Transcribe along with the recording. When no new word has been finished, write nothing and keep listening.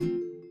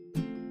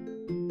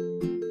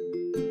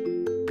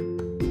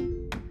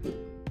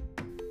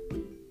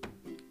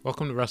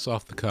Welcome to Russ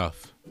Off the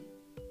Cuff.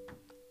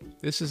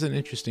 This is an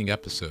interesting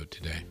episode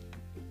today.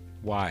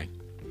 Why?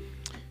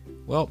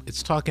 Well,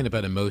 it's talking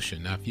about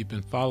emotion. Now, if you've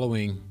been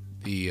following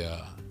the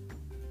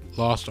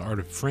Lost Art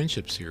of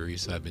Friendship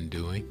series I've been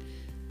doing,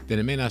 then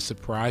it may not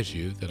surprise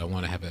you that I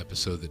want to have an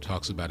episode that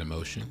talks about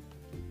emotion.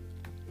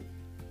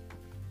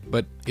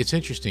 But it's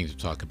interesting to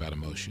talk about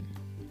emotion.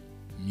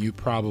 You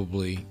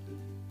probably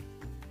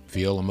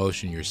feel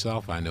emotion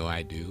yourself. I know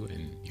I do.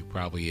 And you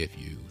probably, if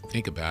you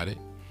think about it,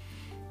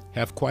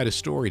 have quite a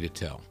story to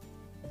tell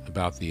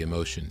about the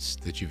emotions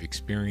that you've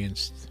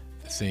experienced,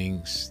 the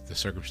things, the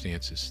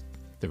circumstances,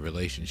 the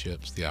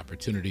relationships, the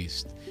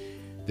opportunities,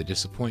 the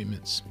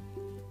disappointments,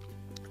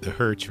 the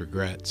hurts,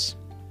 regrets,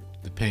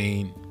 the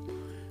pain,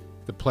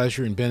 the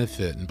pleasure and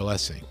benefit and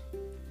blessing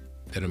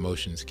that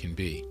emotions can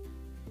be.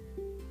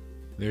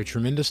 There are a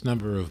tremendous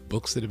number of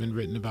books that have been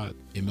written about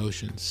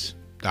emotions,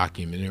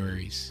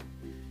 documentaries.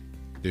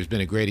 There's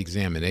been a great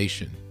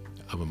examination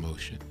of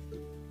emotion.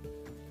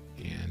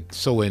 And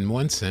so in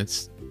one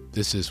sense,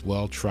 this is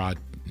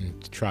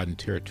well-trodden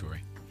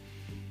territory.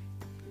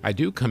 I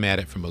do come at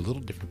it from a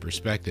little different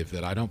perspective,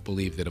 that I don't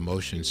believe that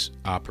emotions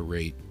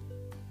operate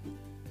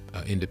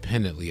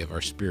independently of our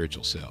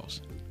spiritual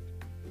selves.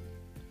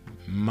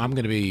 I'm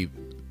going to be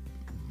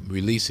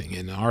releasing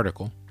an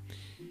article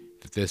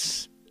that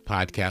this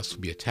podcast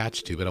will be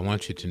attached to, but I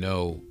want you to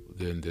know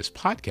that in this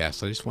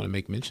podcast, I just want to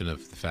make mention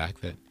of the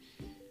fact that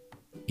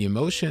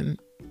emotion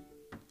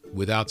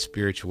without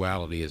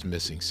spirituality is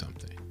missing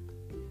something.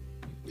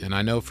 And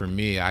I know for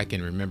me, I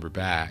can remember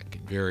back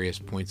at various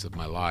points of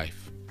my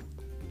life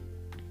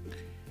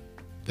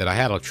that I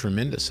had a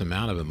tremendous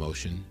amount of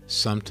emotion,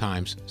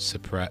 sometimes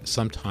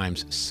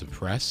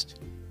suppressed,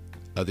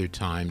 other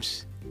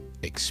times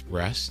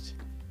expressed,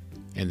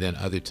 and then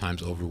other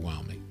times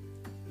overwhelming.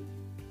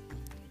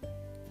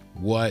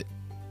 What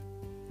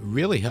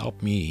really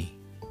helped me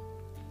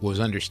was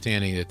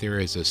understanding that there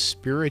is a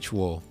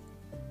spiritual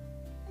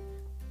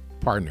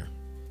partner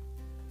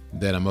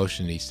that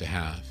emotion needs to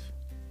have.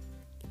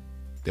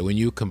 That when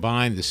you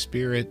combine the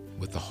spirit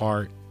with the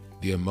heart,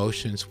 the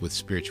emotions with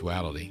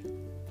spirituality,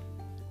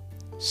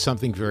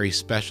 something very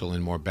special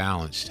and more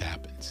balanced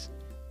happens.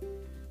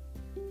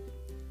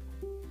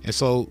 And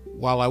so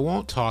while I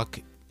won't talk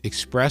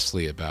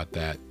expressly about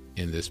that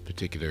in this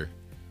particular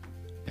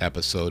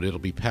episode, it'll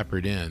be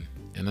peppered in.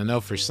 And I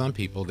know for some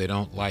people, they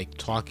don't like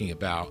talking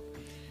about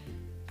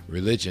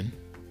religion.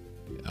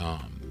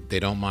 They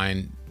don't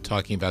mind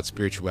talking about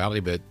spirituality,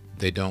 but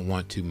they don't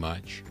want too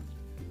much.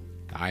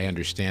 I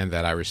understand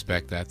that. I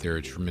respect that. There are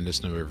a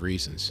tremendous number of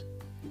reasons.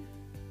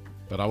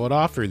 But I would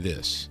offer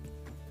this,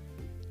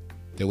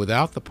 that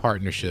without the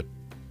partnership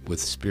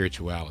with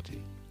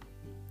spirituality,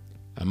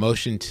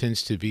 emotion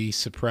tends to be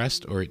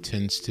suppressed or it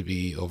tends to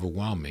be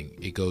overwhelming.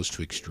 It goes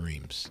to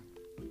extremes.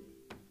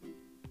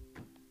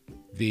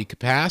 The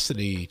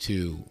capacity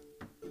to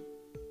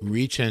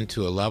reach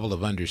into a level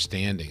of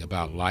understanding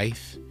about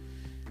life,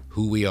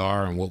 who we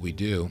are and what we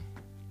do,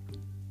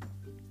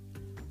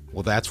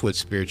 well, that's what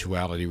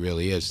spirituality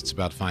really is. It's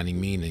about finding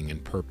meaning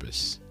and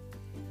purpose.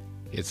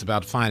 It's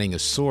about finding a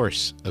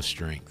source of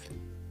strength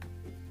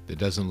that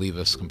doesn't leave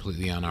us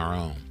completely on our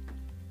own.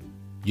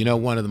 You know,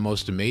 one of the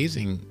most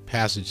amazing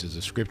passages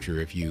of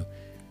Scripture, if you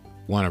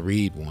want to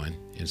read one,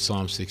 in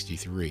Psalm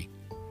 63,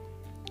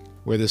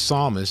 where the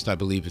psalmist, I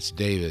believe it's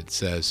David,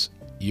 says,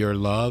 "Your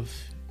love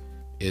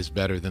is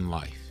better than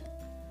life."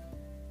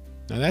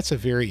 Now, that's a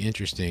very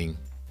interesting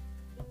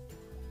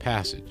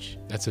passage.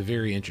 That's a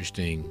very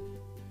interesting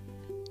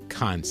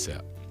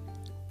concept.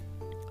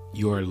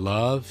 Your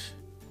love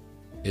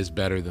is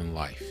better than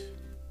life.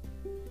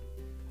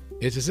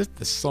 It's as if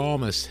the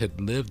psalmist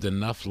had lived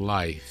enough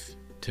life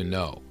to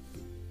know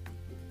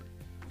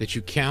that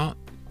you can't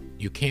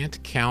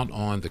count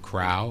on the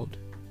crowd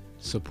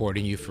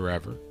supporting you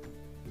forever.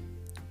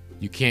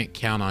 You can't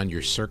count on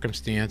your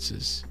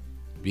circumstances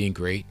being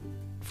great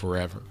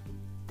forever.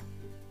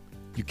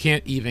 You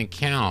can't even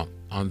count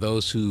on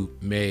those who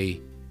may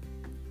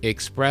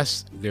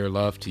express their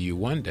love to you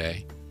one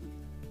day,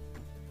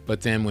 but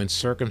then when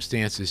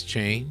circumstances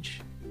change,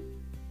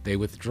 they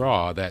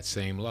withdraw that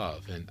same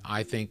love. And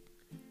I think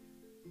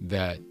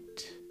that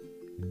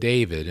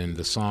David in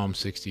the Psalm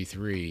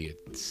 63,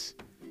 it's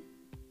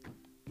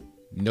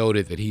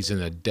noted that he's in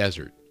the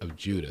desert of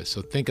Judah.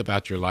 So think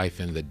about your life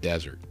in the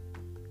desert.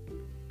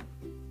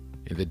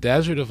 In the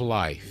desert of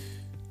life,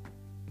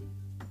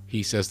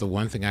 he says, the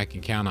one thing I can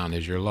count on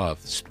is your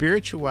love.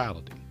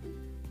 Spirituality,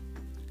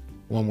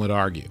 one would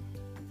argue,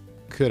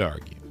 could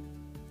argue,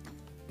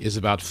 is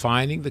about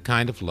finding the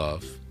kind of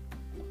love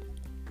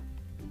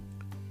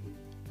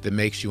that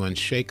makes you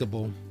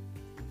unshakable,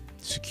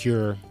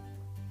 secure,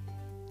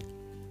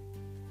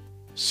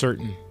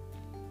 certain.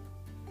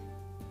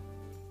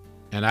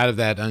 And out of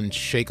that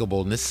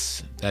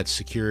unshakableness, that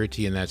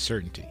security and that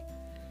certainty,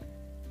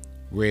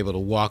 we're able to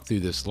walk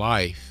through this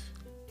life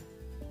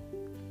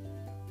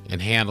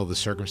and handle the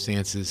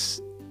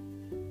circumstances,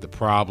 the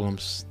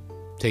problems,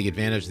 take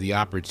advantage of the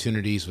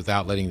opportunities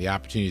without letting the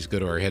opportunities go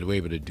to our head. We're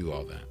able to do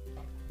all that.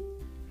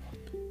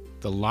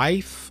 The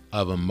life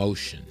of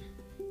emotion,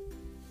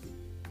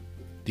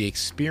 the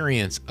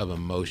experience of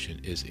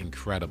emotion is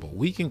incredible.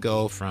 We can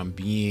go from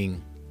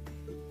being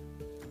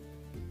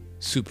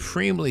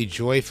supremely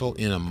joyful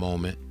in a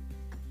moment,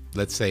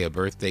 let's say a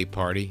birthday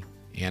party,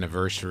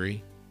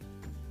 anniversary.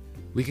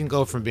 We can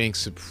go from being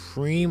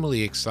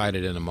supremely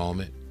excited in a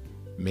moment.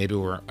 Maybe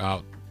we're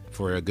out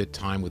for a good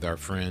time with our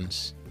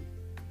friends,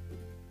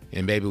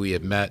 and maybe we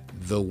have met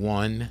the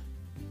one.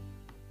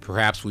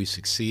 Perhaps we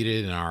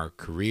succeeded in our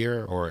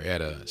career or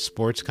at a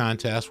sports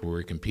contest where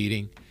we're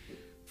competing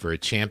for a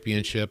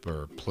championship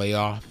or a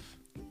playoff,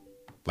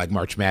 like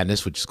March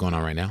Madness, which is going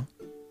on right now.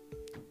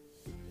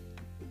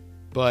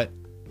 But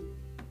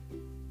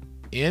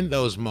in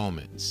those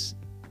moments,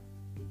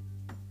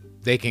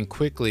 they can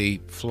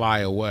quickly fly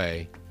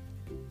away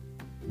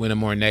when a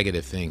more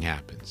negative thing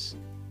happens.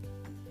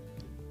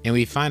 And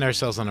we find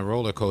ourselves on a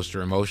roller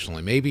coaster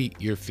emotionally. Maybe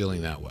you're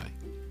feeling that way.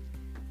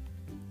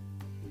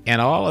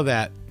 And all of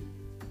that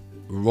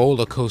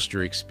roller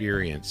coaster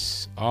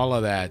experience, all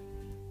of that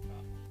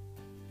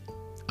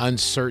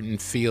uncertain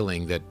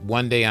feeling that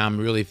one day I'm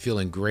really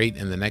feeling great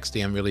and the next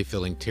day I'm really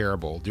feeling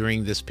terrible.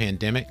 During this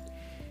pandemic,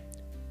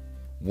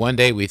 one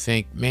day we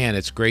think, man,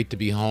 it's great to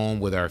be home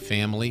with our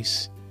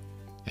families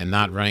and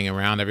not running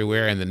around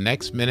everywhere. And the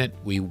next minute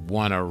we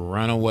want to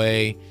run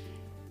away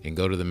and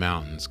go to the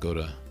mountains, go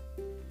to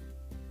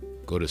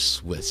the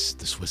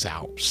Swiss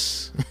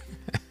Alps,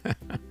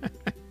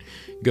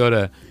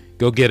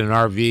 go get an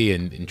RV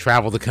and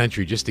travel the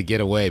country just to get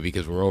away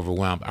because we're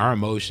overwhelmed. Our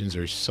emotions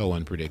are so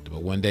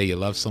unpredictable. One day you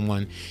love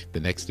someone, the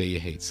next day you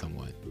hate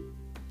someone.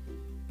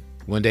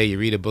 One day you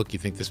read a book, you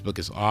think this book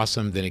is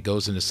awesome, then it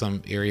goes into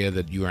some area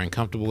that you are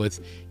uncomfortable with.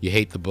 You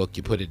hate the book,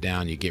 you put it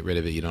down, you get rid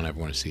of it, you don't ever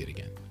want to see it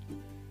again.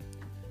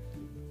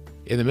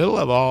 In the middle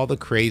of all the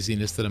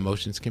craziness that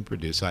emotions can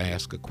produce, I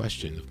ask a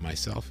question of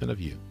myself and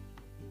of you.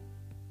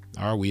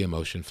 Are we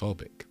emotion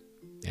phobic?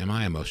 Am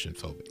I emotion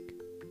phobic?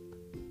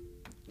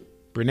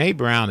 Brené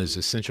Brown is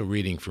essential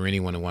reading for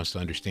anyone who wants to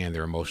understand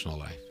their emotional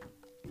life.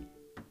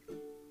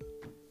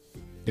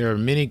 There are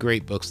many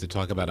great books that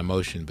talk about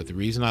emotion, but the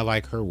reason I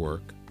like her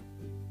work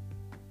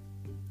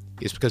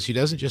is because she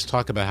doesn't just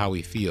talk about how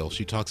we feel,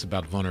 she talks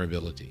about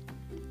vulnerability.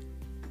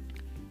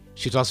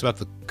 She talks about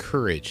the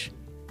courage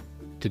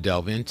to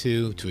delve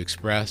into, to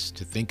express,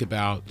 to think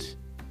about,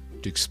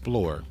 to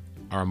explore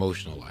our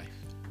emotional life.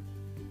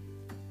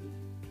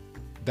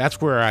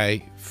 That's where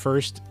I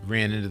first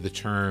ran into the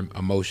term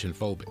emotion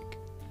phobic,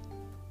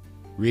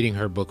 reading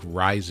her book,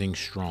 Rising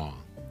Strong.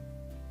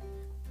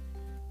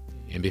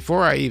 And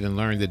before I even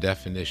learned the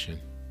definition,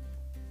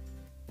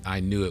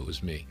 I knew it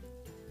was me.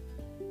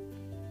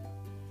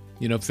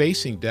 You know,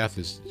 facing death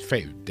is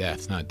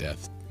death, not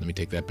death. Let me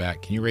take that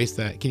back. Can you erase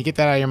that? Can you get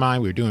that out of your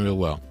mind? We were doing real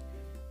well.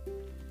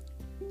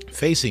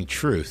 Facing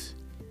truth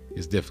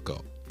is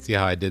difficult. See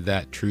how I did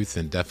that? Truth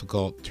and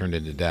difficult turned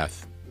into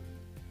death.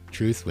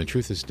 Truth, when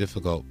truth is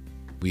difficult,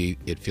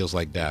 it feels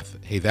like death.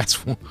 Hey,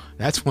 that's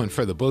one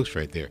for the books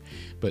right there.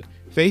 But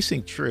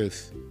facing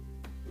truth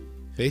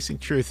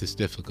is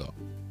difficult.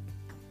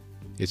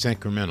 It's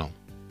incremental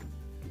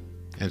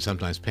and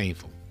sometimes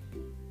painful,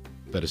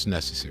 but it's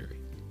necessary.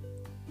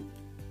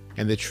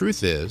 And the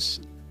truth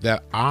is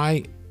that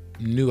I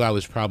knew I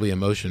was probably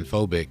emotion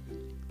phobic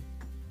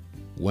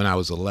when I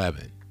was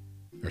 11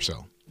 or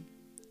so.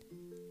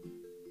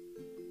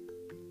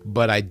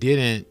 But I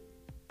didn't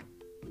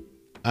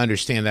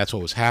understand that's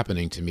what was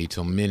happening to me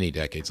till many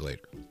decades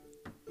later.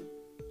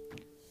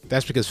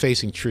 That's because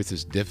facing truth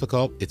is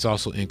difficult. It's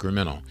also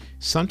incremental.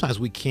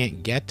 Sometimes we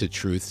can't get to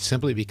truth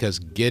simply because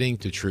getting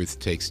to truth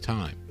takes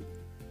time.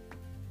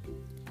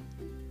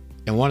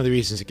 And one of the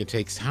reasons it can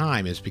take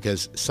time is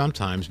because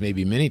sometimes,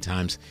 maybe many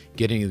times,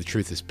 getting to the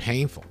truth is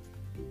painful,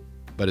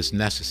 but it's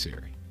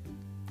necessary.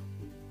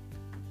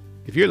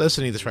 If you're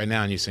listening to this right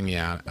now and you're saying,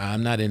 yeah,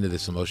 I'm not into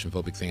this emotion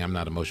phobic thing, I'm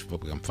not emotion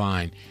phobic, I'm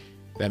fine,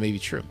 that may be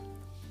true.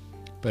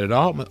 But it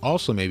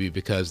also may be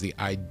because the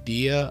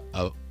idea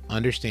of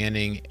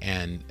understanding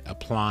and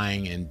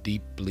applying and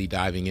deeply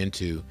diving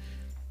into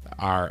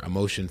our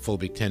emotion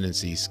phobic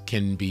tendencies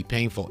can be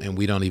painful, and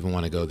we don't even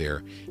want to go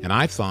there. And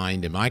I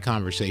find in my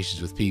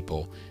conversations with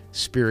people,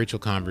 spiritual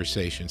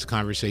conversations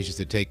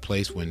that take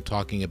place when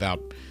talking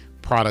about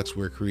products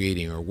we're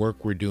creating or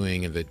work we're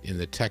doing in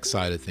the tech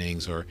side of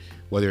things, or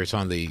whether it's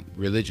on the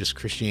religious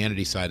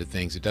Christianity side of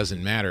things, it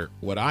doesn't matter.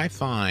 What I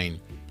find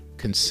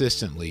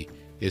consistently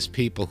is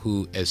people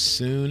who, as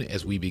soon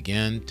as we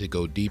begin to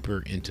go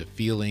deeper into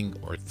feeling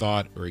or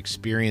thought or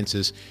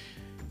experiences,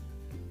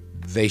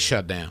 they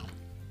shut down.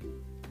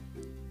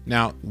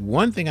 Now,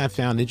 one thing I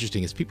found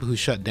interesting is people who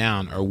shut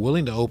down are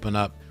willing to open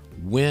up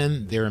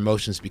when their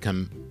emotions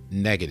become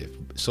negative.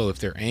 So if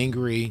they're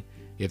angry,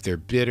 if they're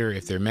bitter,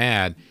 if they're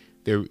mad,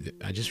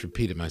 I just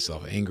repeated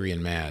myself, angry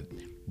and mad.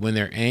 When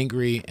they're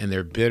angry and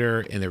they're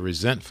bitter and they're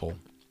resentful,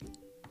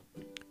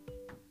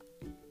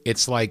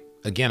 it's like,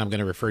 again, I'm going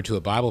to refer to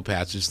a Bible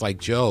passage. It's like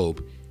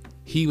Job.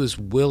 He was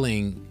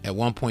willing at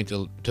one point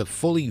to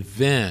fully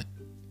vent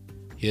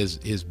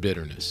his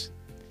bitterness,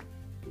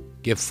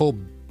 give full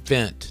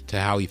vent to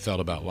how he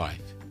felt about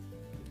life.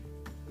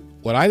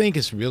 What I think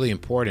is really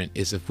important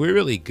is if we're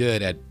really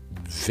good at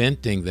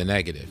venting the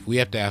negative, we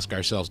have to ask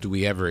ourselves, do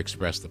we ever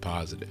express the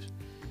positive?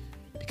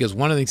 Because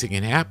one of the things that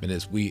can happen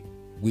is we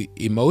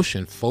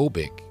emotion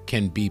phobic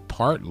can be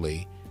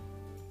partly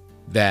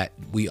that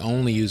we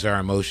only use our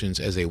emotions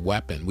as a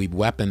weapon. We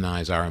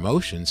weaponize our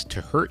emotions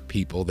to hurt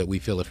people that we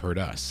feel have hurt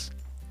us.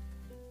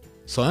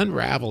 So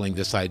unraveling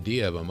this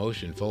idea of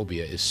emotion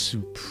phobia is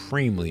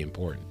supremely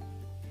important.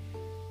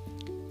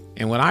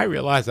 And when I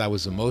realized I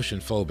was emotion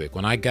phobic,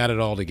 when I got it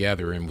all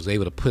together and was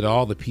able to put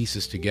all the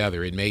pieces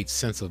together, it made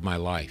sense of my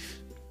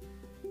life.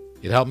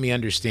 It helped me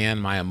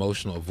understand my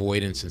emotional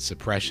avoidance and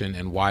suppression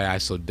and why I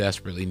so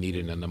desperately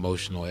needed an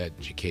emotional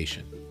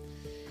education.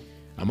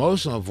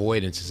 Emotional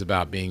avoidance is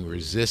about being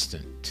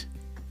resistant.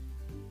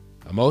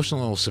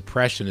 Emotional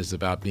suppression is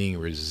about being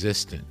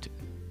resistant.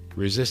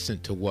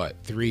 Resistant to what?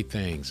 3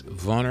 things: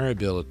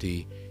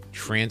 vulnerability,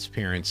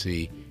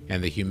 transparency,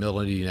 and the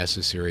humility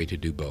necessary to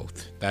do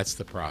both. That's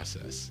the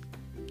process.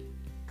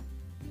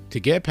 To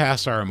get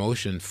past our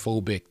emotion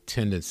phobic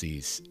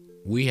tendencies,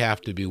 we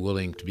have to be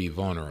willing to be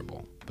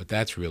vulnerable, but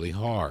that's really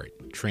hard.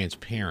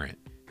 Transparent,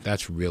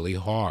 that's really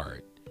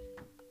hard.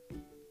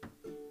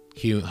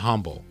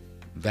 Humble,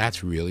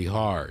 that's really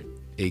hard.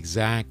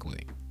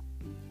 Exactly.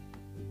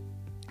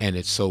 And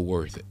it's so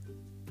worth it.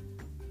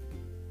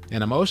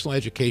 And emotional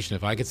education,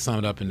 if I could sum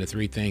it up into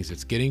 3 things,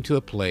 it's getting to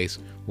a place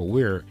where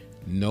we're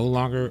no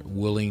longer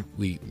willing,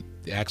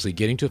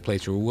 getting to a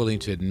place where we're willing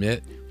to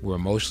admit we're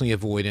emotionally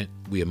avoidant,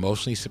 we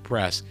emotionally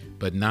suppress,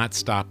 but not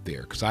stop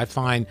there. Because I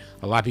find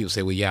a lot of people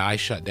say, well, yeah, I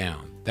shut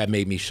down. That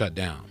made me shut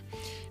down.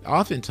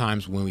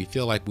 Oftentimes when we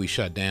feel like we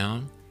shut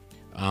down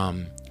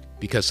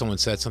because someone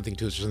said something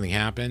to us or something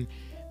happened,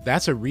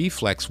 that's a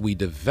reflex we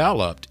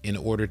developed in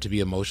order to be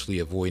emotionally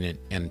avoidant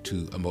and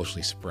to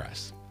emotionally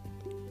suppress.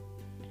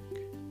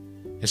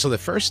 And so the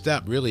first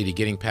step really to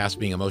getting past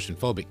being emotion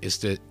phobic is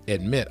to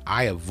admit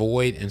I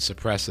avoid and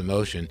suppress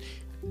emotion.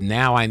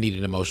 Now I need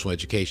an emotional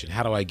education.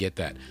 How do I get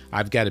that?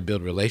 I've got to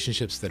build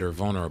relationships that are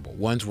vulnerable,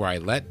 ones where I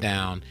let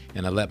down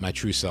and I let my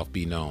true self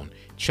be known.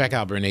 Check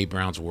out Brene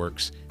Brown's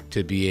works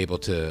to be able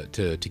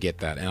to get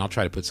that. And I'll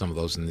try to put some of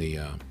those in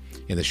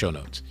the show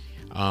notes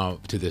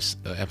to this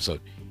episode.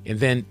 And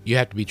then you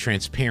have to be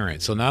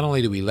transparent. So not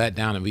only do we let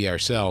down and be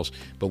ourselves,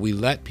 but we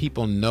let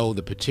people know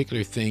the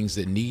particular things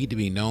that need to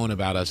be known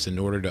about us in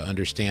order to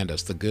understand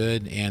us, the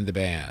good and the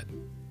bad.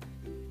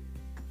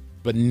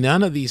 But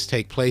none of these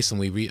take place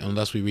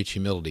unless we reach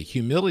humility.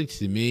 Humility,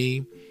 to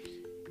me,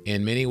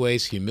 in many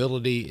ways,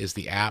 humility is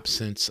the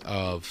absence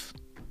of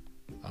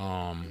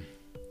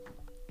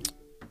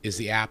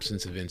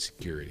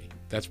insecurity.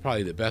 That's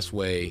probably the best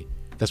way.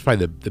 That's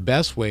probably the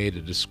best way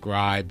to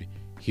describe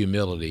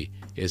humility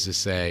is to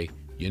say,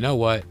 you know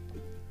what,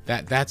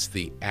 that's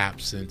the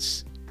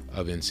absence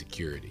of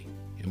insecurity.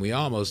 And we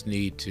almost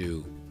need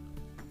to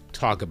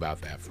talk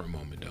about that for a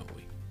moment, don't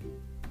we?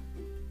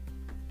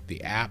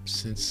 The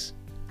absence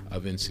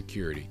of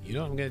insecurity. You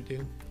know what I'm going to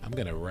do? I'm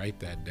going to write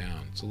that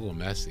down. It's a little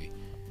messy.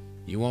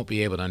 You won't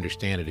be able to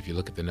understand it if you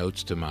look at the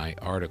notes to my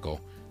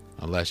article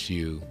unless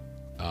you're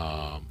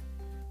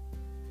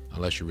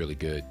really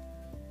good.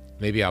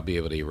 Maybe I'll be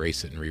able to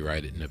erase it and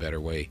rewrite it in a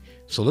better way.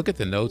 So look at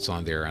the notes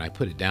on there, and I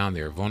put it down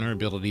there.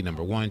 Vulnerability,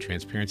 number 1,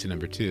 transparency,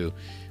 number 2,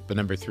 but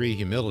number 3,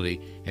 humility,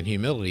 and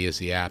humility is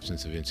the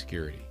absence of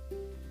insecurity.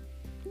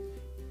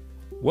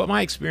 What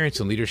my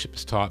experience in leadership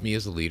has taught me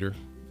as a leader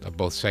of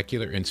both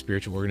secular and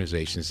spiritual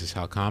organizations is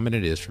how common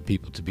it is for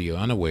people to be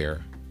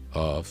unaware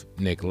of,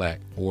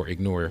 neglect, or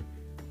ignore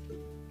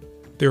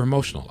their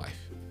emotional life.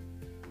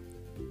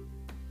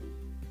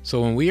 So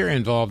when we are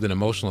involved in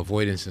emotional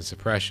avoidance and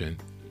suppression,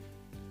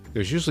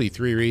 there's usually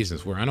 3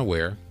 reasons. We're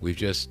unaware. We're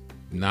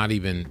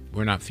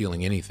not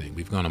feeling anything.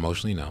 We've gone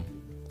emotionally numb.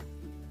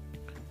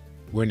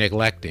 We're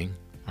neglecting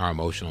our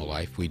emotional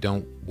life. We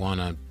don't want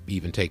to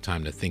even take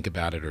time to think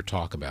about it or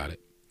talk about it.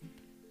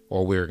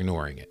 Or we're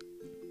ignoring it.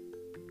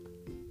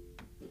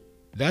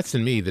 That's, to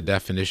me, the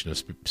definition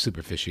of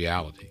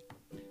superficiality.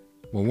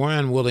 When we're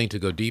unwilling to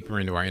go deeper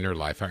into our inner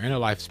life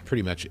is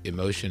pretty much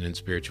emotion and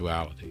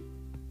spirituality.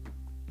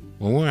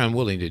 When we're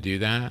unwilling to do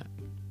that,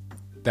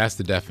 that's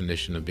the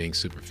definition of being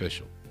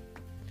superficial.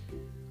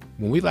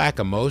 When we lack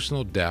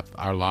emotional depth,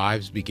 our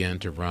lives begin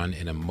to run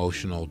an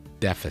emotional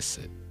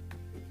deficit,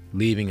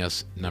 leaving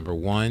us, number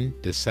 1,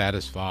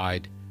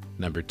 dissatisfied,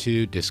 number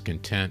 2,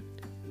 discontent,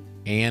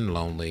 and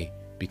lonely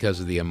because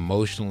of the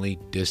emotionally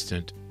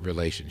distant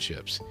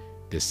relationships.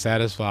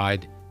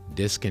 Dissatisfied,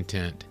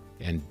 discontent,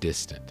 and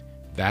distant.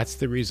 That's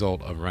the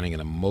result of running an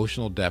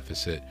emotional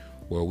deficit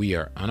where we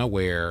are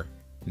unaware,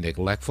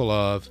 neglectful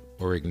of,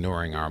 or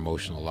ignoring our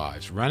emotional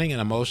lives. Running an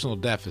emotional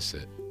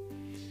deficit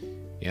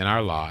in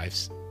our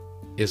lives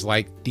is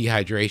like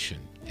dehydration.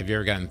 Have you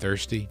ever gotten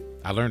thirsty?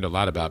 I learned a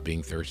lot about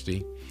being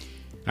thirsty.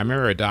 I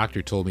remember a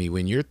doctor told me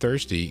when you're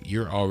thirsty,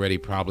 you're already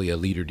probably a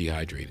liter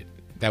dehydrated.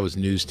 That was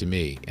news to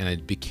me. And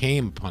it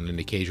became upon an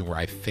occasion where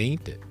I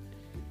fainted.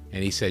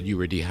 And he said, you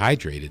were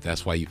dehydrated.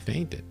 That's why you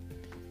fainted.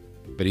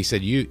 But he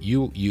said you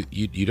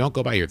don't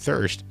go by your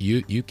thirst.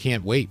 You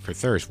can't wait for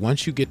thirst.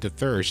 Once you get to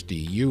thirsty,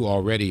 you're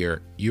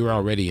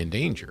already in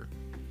danger.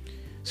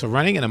 So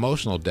running an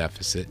emotional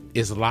deficit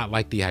is a lot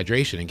like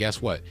dehydration. And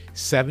guess what?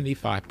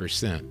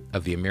 75%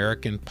 of the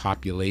American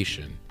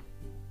population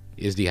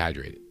is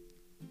dehydrated.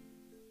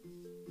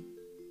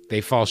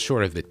 They fall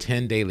short of the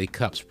 10 daily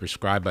cups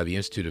prescribed by the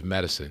Institute of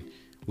Medicine,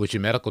 which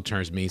in medical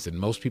terms means that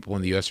most people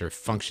in the U.S. are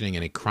functioning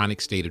in a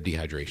chronic state of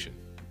dehydration.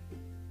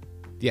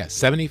 Yeah,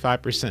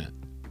 75%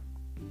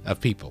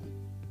 of people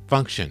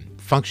function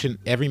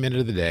every minute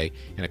of the day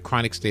in a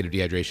chronic state of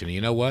dehydration. And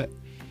you know what?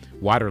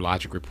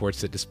 WaterLogic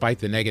reports that despite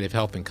the negative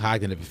health and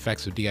cognitive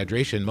effects of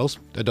dehydration, most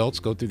adults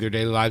go through their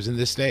daily lives in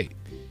this state.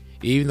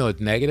 Even though it's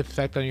a negative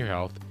effect on your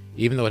health,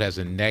 even though it has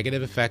a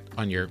negative effect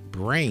on your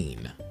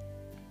brain,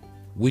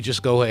 we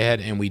just go ahead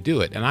and we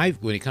do it. And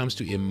when it comes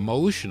to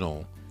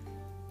emotional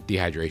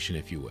dehydration,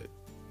 if you would,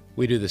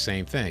 we do the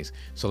same things.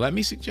 So let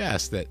me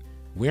suggest that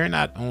we're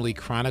not only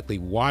chronically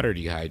water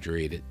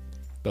dehydrated,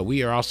 but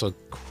we are also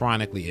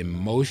chronically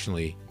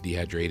emotionally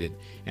dehydrated.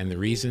 And the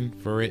reason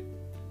for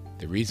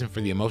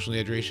the emotional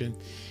dehydration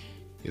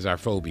is our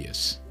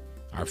phobias,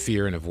 our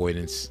fear and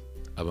avoidance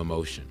of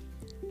emotion.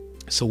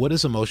 So what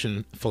is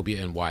emotion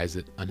phobia and why is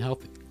it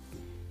unhealthy?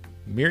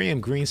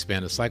 Miriam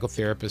Greenspan, a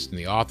psychotherapist and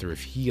the author of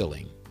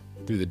Healing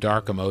Through the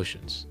Dark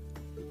Emotions,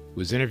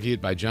 was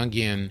interviewed by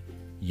Jungian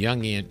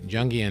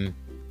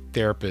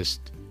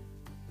therapist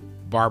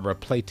Barbara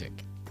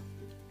Platek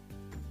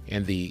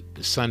in the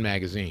Sun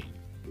magazine.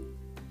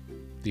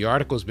 The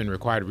article has been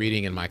required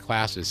reading in my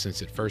classes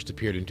since it first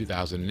appeared in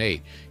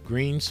 2008.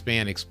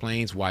 Greenspan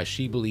explains why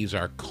she believes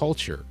our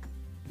culture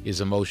is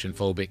emotion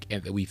phobic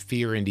and that we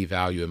fear and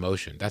devalue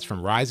emotion. That's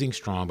from Rising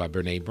Strong by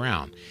Brene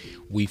Brown.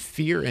 We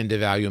fear and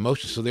devalue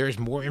emotion. So there's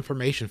more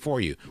information for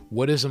you.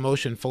 What is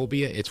emotion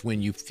phobia? It's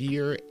when you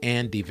fear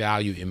and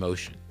devalue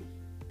emotion.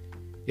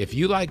 If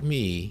you, like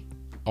me,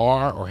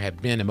 are or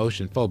have been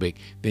emotion phobic,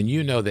 then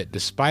you know that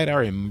despite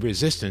our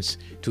resistance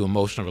to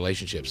emotional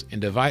relationships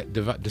and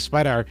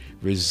despite our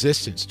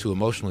resistance to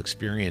emotional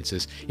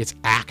experiences, it's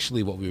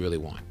actually what we really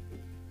want.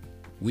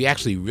 We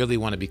actually really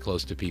want to be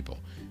close to people.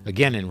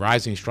 Again, in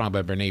Rising Strong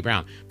by Brene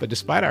Brown. But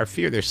despite our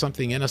fear, there's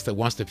something in us that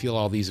wants to feel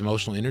all these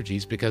emotional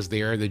energies because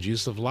they are the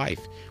juice of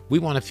life. We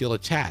want to feel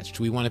attached.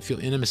 We want to feel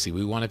intimacy.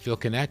 We want to feel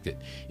connected.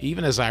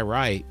 Even as I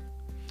write,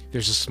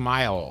 there's a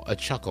smile, a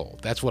chuckle.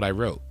 That's what I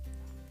wrote.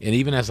 And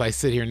even as I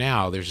sit here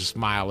now, there's a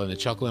smile and a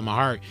chuckle in my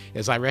heart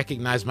as I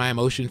recognize my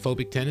emotion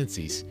phobic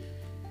tendencies.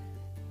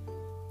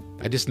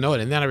 I just know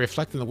it. And then I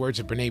reflect on the words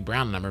of Brene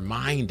Brown and I'm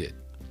reminded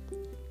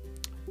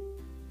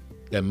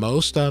that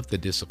most of the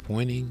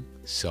disappointing,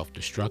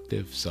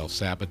 self-destructive,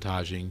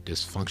 self-sabotaging,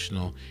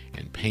 dysfunctional,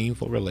 and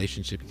painful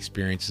relationship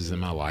experiences in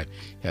my life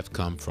have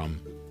come from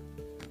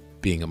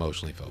being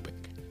emotionally phobic.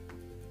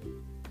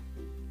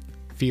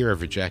 Fear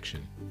of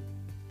rejection,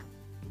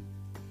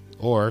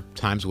 or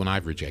times when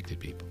I've rejected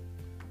people.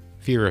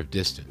 Fear of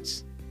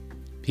distance,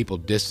 people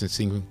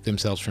distancing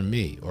themselves from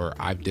me, or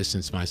I've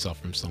distanced myself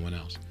from someone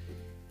else.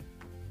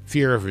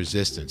 Fear of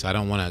resistance. I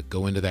don't want to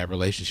go into that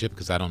relationship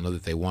because I don't know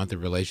that they want the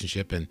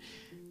relationship and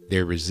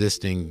they're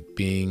resisting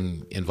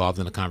being involved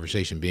in a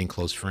conversation, being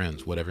close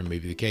friends, whatever may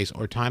be the case,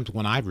 or times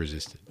when I've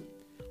resisted.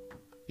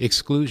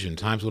 Exclusion,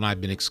 times when I've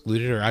been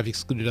excluded or I've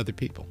excluded other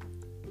people.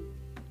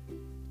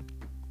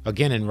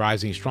 Again, in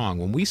Rising Strong,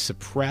 when we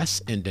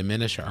suppress and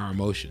diminish our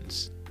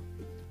emotions,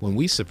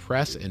 we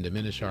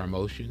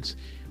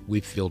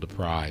feel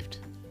deprived.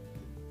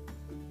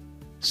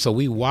 So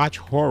we watch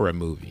horror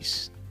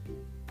movies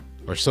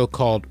or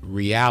so-called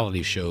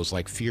reality shows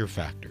like Fear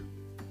Factor.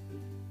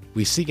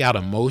 We seek out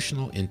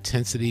emotional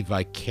intensity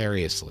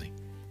vicariously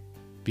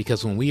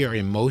because when we are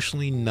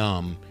emotionally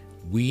numb,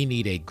 we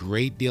need a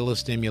great deal of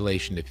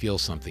stimulation to feel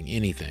something,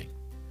 anything.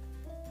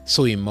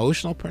 So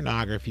emotional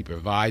pornography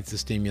provides the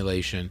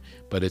stimulation,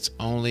 but it's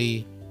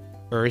only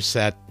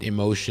ersatz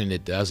emotion.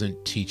 It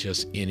doesn't teach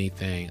us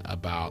anything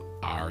about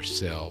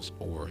ourselves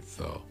or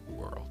the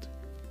world.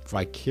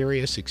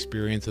 Vicarious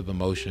experience of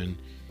emotion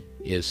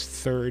is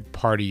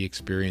third-party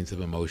experience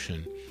of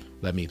emotion.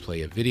 Let me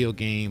play a video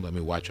game. Let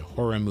me watch a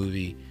horror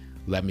movie.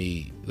 Let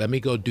me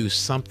go do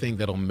something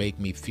that'll make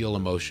me feel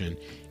emotion.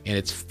 And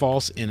it's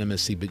false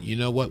intimacy. But you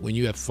know what? When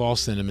you have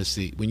false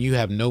intimacy, when you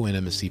have no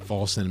intimacy,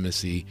 false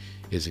intimacy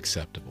is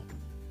acceptable.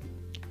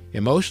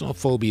 Emotional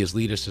phobias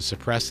lead us to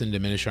suppress and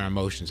diminish our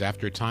emotions.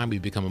 After a time, we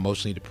become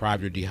emotionally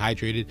deprived or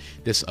dehydrated.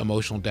 This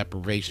emotional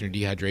deprivation or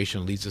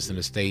dehydration leads us in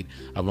a state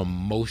of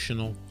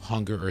emotional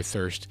hunger or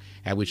thirst,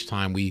 at which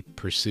time we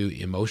pursue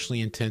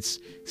emotionally intense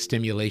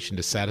stimulation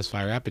to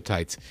satisfy our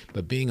appetites.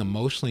 But being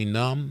emotionally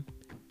numb,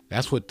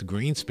 that's what the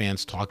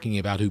Greenspan's talking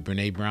about, who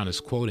Brene Brown is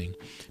quoting.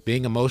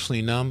 Being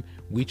emotionally numb,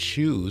 we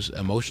choose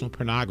emotional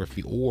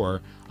pornography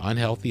or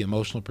unhealthy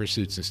emotional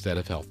pursuits instead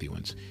of healthy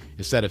ones.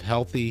 Instead of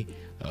healthy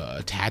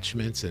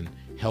attachments and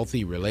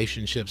healthy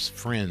relationships,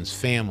 friends,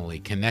 family,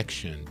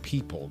 connection,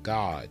 people,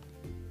 God,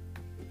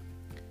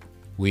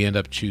 we end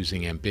up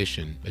choosing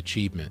ambition,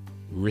 achievement,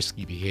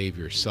 risky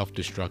behaviors,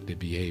 self-destructive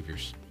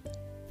behaviors.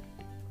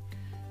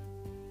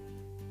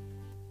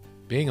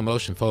 Being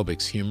emotion phobic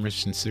is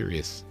humorous and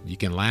serious. You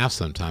can laugh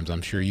sometimes.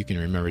 I'm sure you can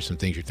remember some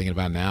things you're thinking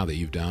about now that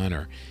you've done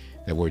or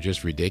that were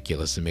just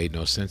ridiculous and made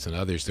no sense, and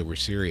others that were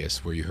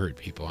serious where you hurt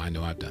people. I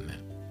know I've done that.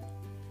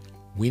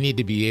 We need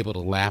to be able to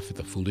laugh at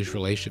the foolish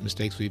relationship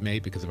mistakes we've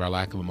made because of our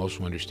lack of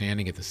emotional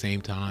understanding. At the same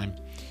time,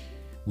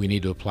 we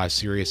need to apply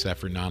serious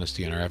effort and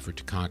honesty in our effort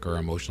to conquer our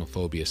emotional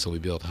phobia so we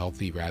build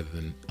healthy rather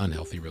than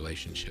unhealthy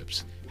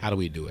relationships. How do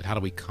we do it? How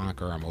do we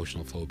conquer our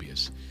emotional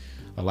phobias?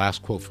 A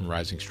last quote from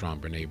Rising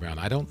Strong, Brene Brown.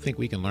 I don't think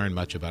we can learn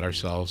much about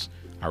ourselves,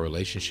 our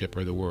relationship,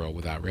 or the world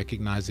without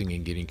recognizing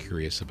and getting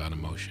curious about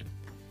emotion.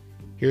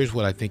 Here's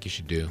what I think you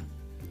should do.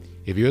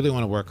 If you really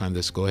want to work on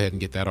this, go ahead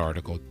and get that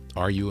article,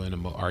 Are You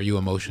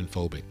Emotion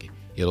Phobic?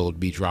 It'll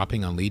be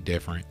dropping on Lead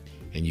Different,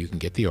 and you can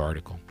get the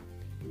article.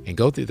 And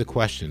go through the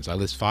questions. I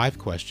list 5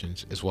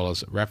 questions as well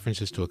as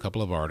references to a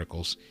couple of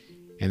articles,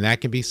 and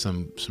that can be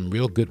some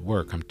real good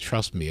work.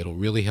 Trust me, it'll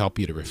really help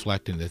you to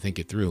reflect and to think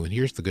it through. And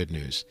here's the good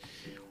news.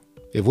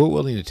 If we're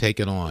willing to take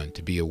it on,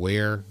 to be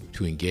aware,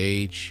 to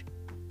engage,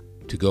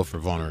 to go for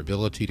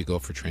vulnerability, to go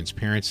for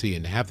transparency,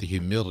 and to have the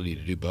humility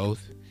to do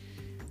both,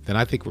 then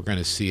I think we're going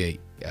to see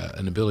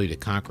an ability to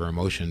conquer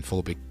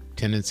emotion-phobic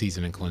tendencies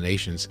and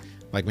inclinations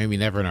like maybe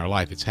never in our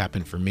life. It's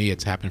happened for me.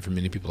 It's happened for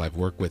many people I've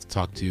worked with,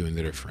 talked to, and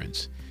that are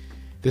friends.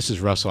 This is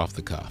Russ Off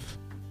the Cuff.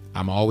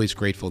 I'm always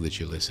grateful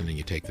that you listen and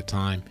you take the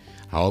time.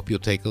 I hope you'll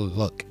take a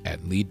look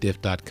at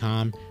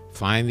leaddiff.com.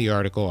 Find the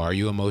article, Are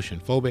You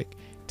Emotion Phobic?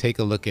 Take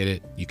a look at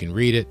it. You can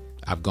read it.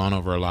 I've gone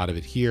over a lot of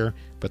it here,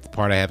 but the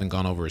part I haven't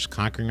gone over is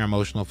conquering our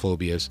emotional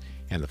phobias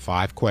and the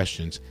 5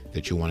 questions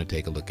that you want to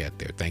take a look at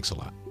there. Thanks a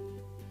lot.